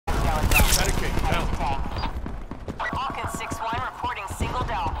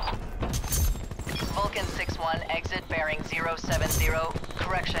bearing 070.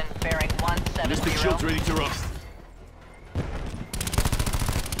 Correction, bearing 170. Ballistic shields ready to rock.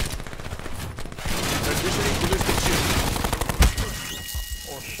 Transitioning ballistic shield.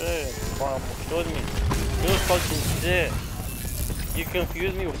 Oh shit, wow, killed me. You fucking shit. You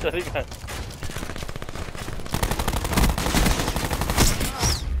confused me with the other guy.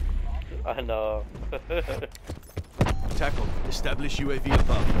 I know. Tackle. Establish UAV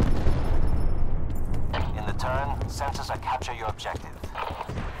above. In the turn, sensors are capture your objective.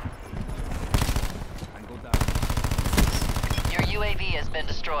 Angle down. Your UAV has been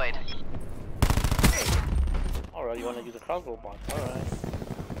destroyed. Alright, you wanna use a crossbow box, alright.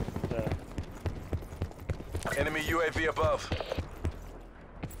 Yeah. Enemy UAV above.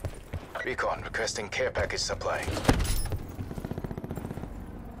 Recon requesting care package supply.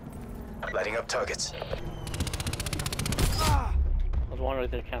 Lighting up targets. There's one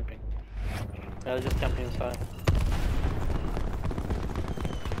right there camping. Yeah, they're just camping inside.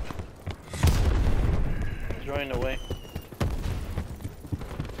 He's running away.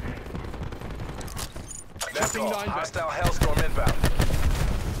 That's all. Hostile Hellstorm inbound.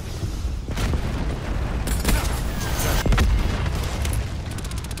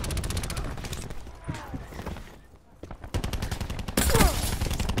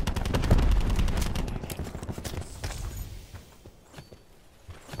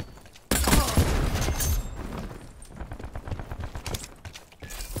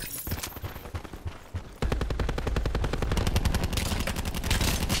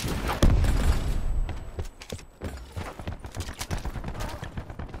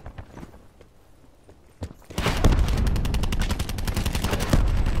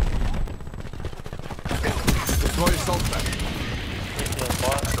 Deploy assault back.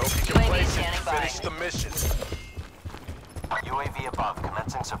 Don't be complacent. Finish the mission. UAV above,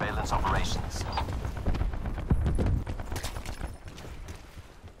 commencing surveillance operations.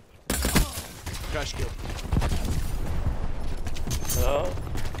 Crash kill. No,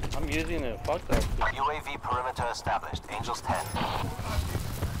 I'm using it. Fuck that. UAV perimeter established. Angels 10.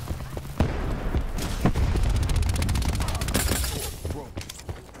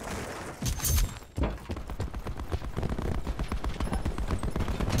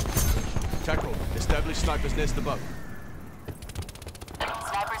 Tackle. Establish sniper's nest above.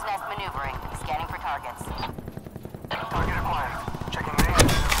 Sniper's nest maneuvering. Scanning for targets. Target acquired. Checking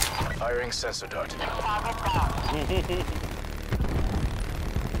range. Firing sensor dart. Target down.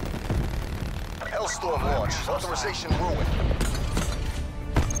 Hellstorm launch. Authorization ruined.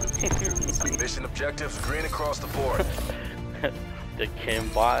 Mission objectives green across the board. The Kim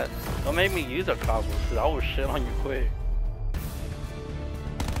bot. Don't make me use a crossbow, cause I will shit on you quick.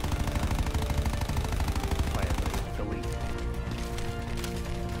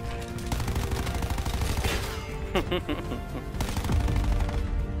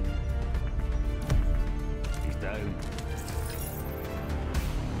 He's down.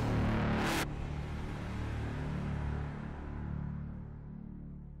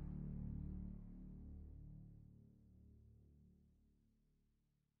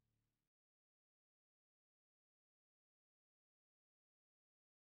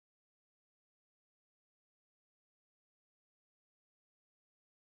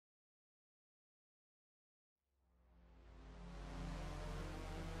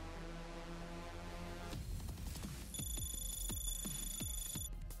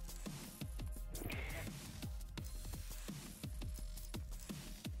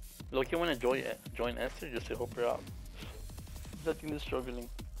 Look, you wanna join Esther just to help her out. I think they're struggling.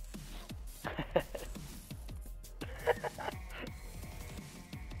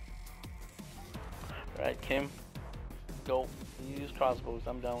 Right, Kim, go. You use crossbows.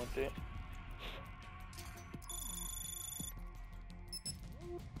 I'm down with it.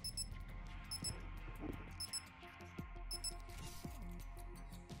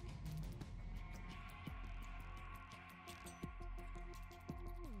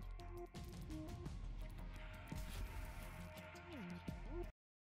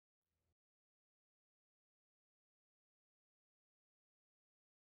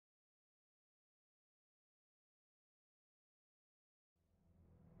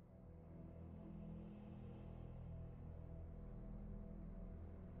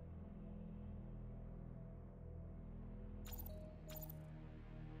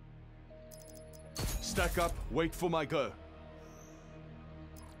 Stack up, wait for my go.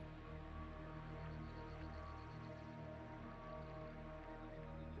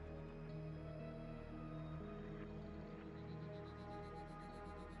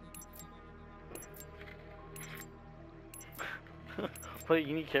 Wait,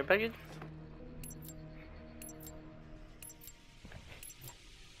 you need care package?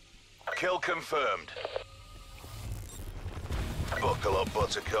 confirmed. Buckle up,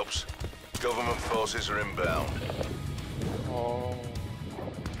 buttercups. Government forces are inbound. Oh.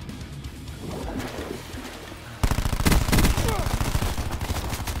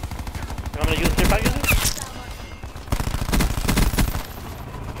 I'm gonna use the packages?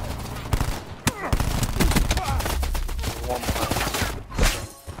 One more.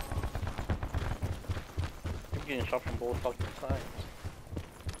 I'm getting shot from both fucking sides.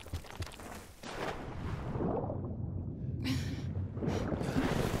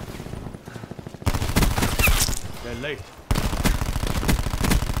 They're late.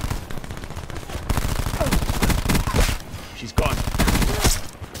 She's gone.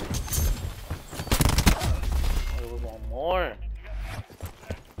 There was one more.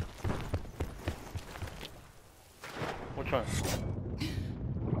 Which one?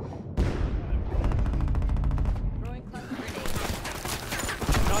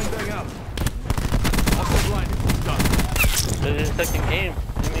 Nine bang out. Hostile blind. Done. There's a second game.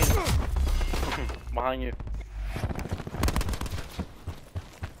 What do you mean? Behind you.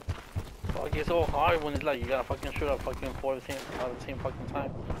 Fuck, it's so hard when it's like you gotta fucking shoot at fucking 4 at the same fucking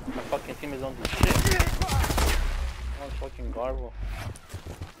time. My fucking team is on this shit. Oh, it's fucking garble.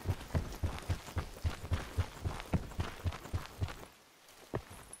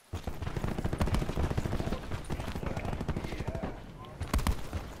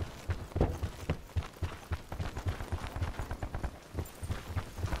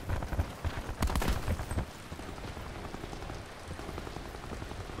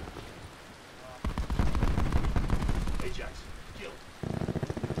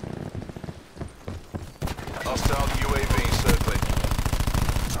 Hostile UAV circling.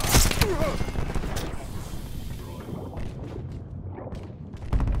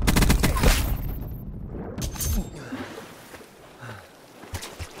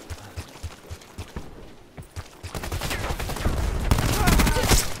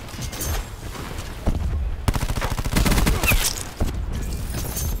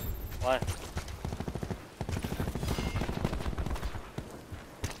 Why?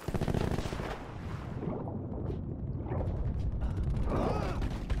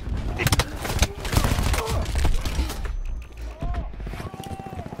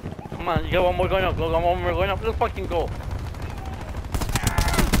 Come on, you got one more going up. Go, one more going up. Let's fucking go.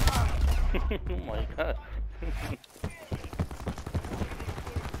 Oh my god.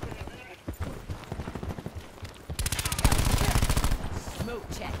 Smoke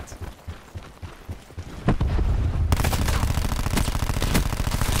checked.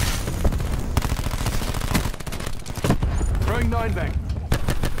 Throwing nine bang.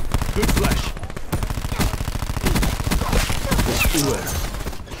 Good flash.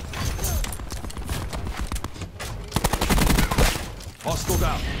 Hostile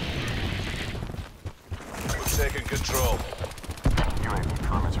down. We've taken control. UAV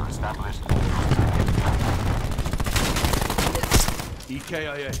perimeter established.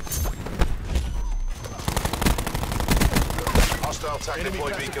 EKIA. Hostile TAC Enemy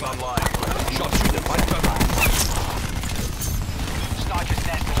deploy pacified. beacon online. Shot through the fight cover. Sniper's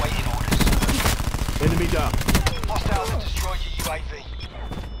nest awaiting orders. Enemy down. Hostiles have destroyed your UAV.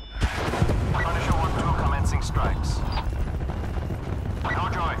 Punisher 1-2 commencing strikes. No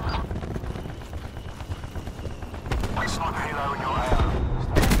joy. Sniper helo in your AO.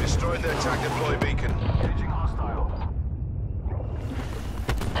 Destroyed their TAC deploy beacon. Engaging hostile.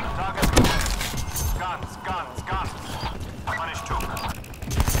 Targets clear. Guns, guns, guns. Punish 2.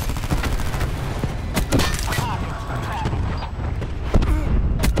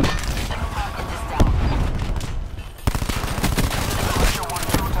 Punisher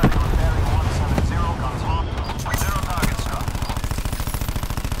 1-2 turning on bearing 170 guns hot. 0 targets struck.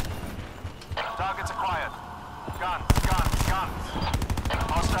 Targets acquired. Guns, guns, guns.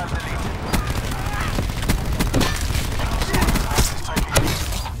 Hostile deleted.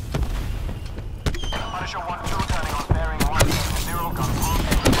 Punisher 1-2 turning on bearing 170 guns hot.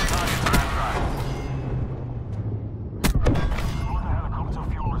 Targets ran dry. Water helicopter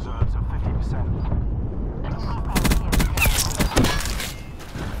fuel reserves of 50%.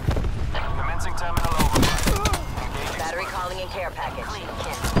 Commencing terminal overflight. Engaging Battery calling in care package.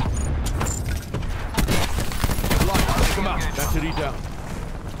 Blind. Take him out. Battery down.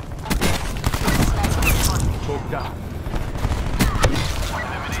 Talk down.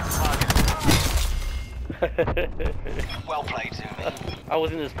 eliminate target. Well played, Zumi. I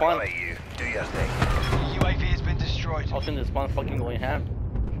was in the spawn. you. Do your thing. UAV has been destroyed. I was in the spawn fucking going ham.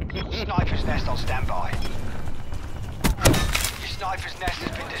 Sniper's nest on standby. Your sniper's nest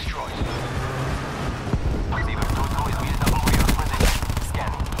has been destroyed. Receiver total is reasonable for your position.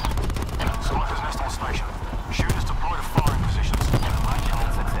 Scan. Sniper's nest on station. Shooters deployed to firing positions. Marginal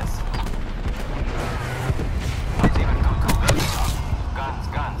success. It's even 2-2. Guns,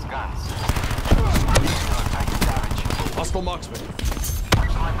 guns, guns. Sniper taking damage. Hostile marksman.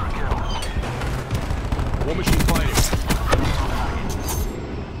 Sniper kill. War machine fighting.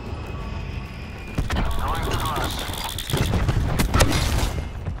 Going to glass.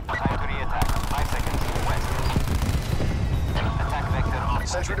 Time to re-attack. 5 seconds. West. Attack vector on.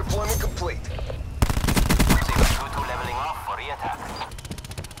 Sentry deployment complete. Saber 2-2 leveling off for re-attack.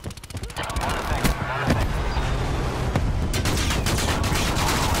 Gun effect. Gun effect.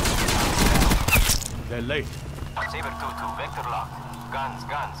 They're late. Saber 2-2. Vector locked. Guns,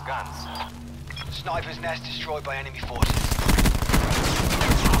 guns, guns. Sniper's nest destroyed by enemy forces.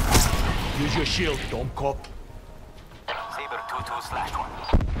 Use your shield, dumb cop. Saber 2-2/1.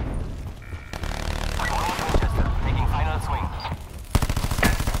 Winchester, taking final swing.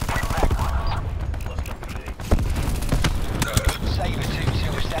 Back one. Saber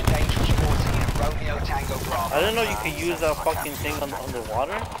 2-2 has sent Angel Sporting in Romeo Tango Bravo. I didn't know you could use that fucking thing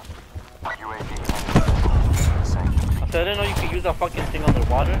underwater. UAV. I said I didn't know you could use that fucking thing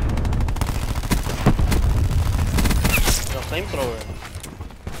underwater. The flamethrower.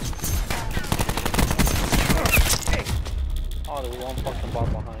 Oh, there was one fucking bot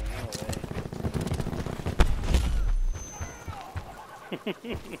behind me. No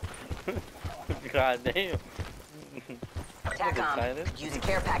way. God damn. TACOM. Excited. Use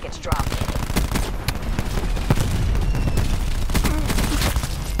care package drop.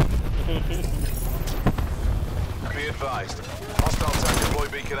 Be advised. Hostile tank deploy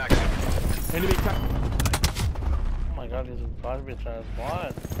beacon active. Enemy cap. Oh my god, these are garbage ass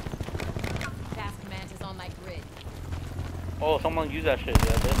bots. Task command is on my grid. Oh, someone use that shit.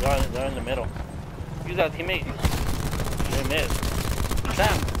 Yeah, they're in the middle. Use that, teammate. They missed.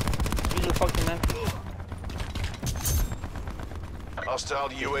 Sam, use the fucking man. Hostile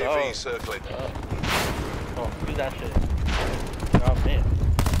UAV Oh. circling. Oh, use that shit. Oh man.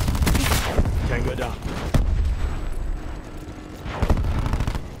 Tango down.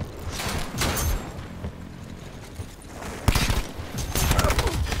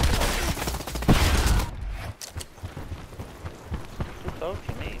 So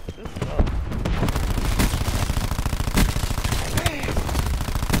teammate, this sucks.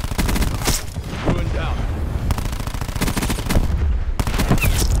 Ruin down.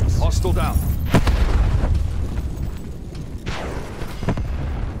 Hostile down.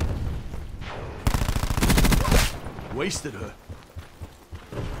 Wasted her.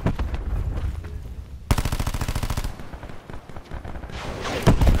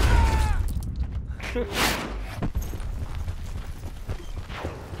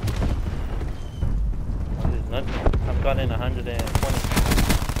 There's nothing. I've gotten 120.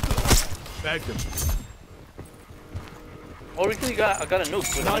 Bagged him. Oh, recently I got a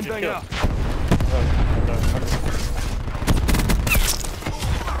nuke with 100 Nine kills.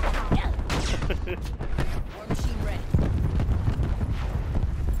 War machine ready.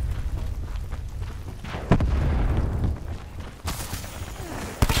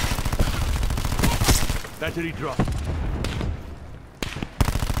 Battery drop.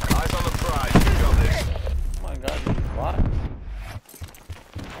 Eyes on the prize. You got this. Oh my god, these bots.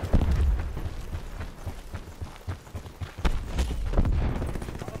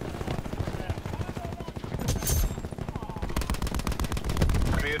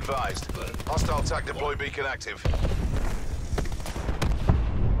 Be advised. Hostile TAC deploy beacon active.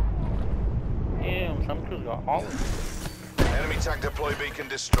 Damn, some crews got all of them. Enemy TAC deploy beacon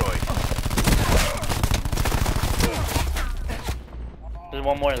destroyed. There's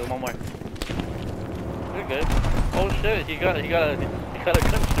one more, You're good. Oh shit, he got a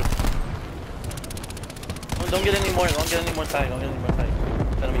gunship. Oh, don't get any more tag,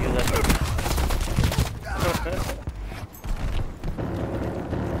 Let me use that.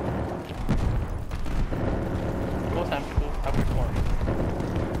 Go time, people. Have your corn.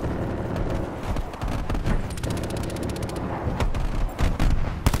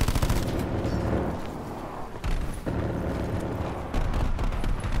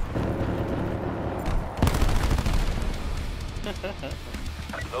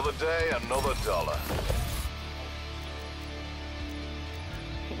 Another day, another dollar.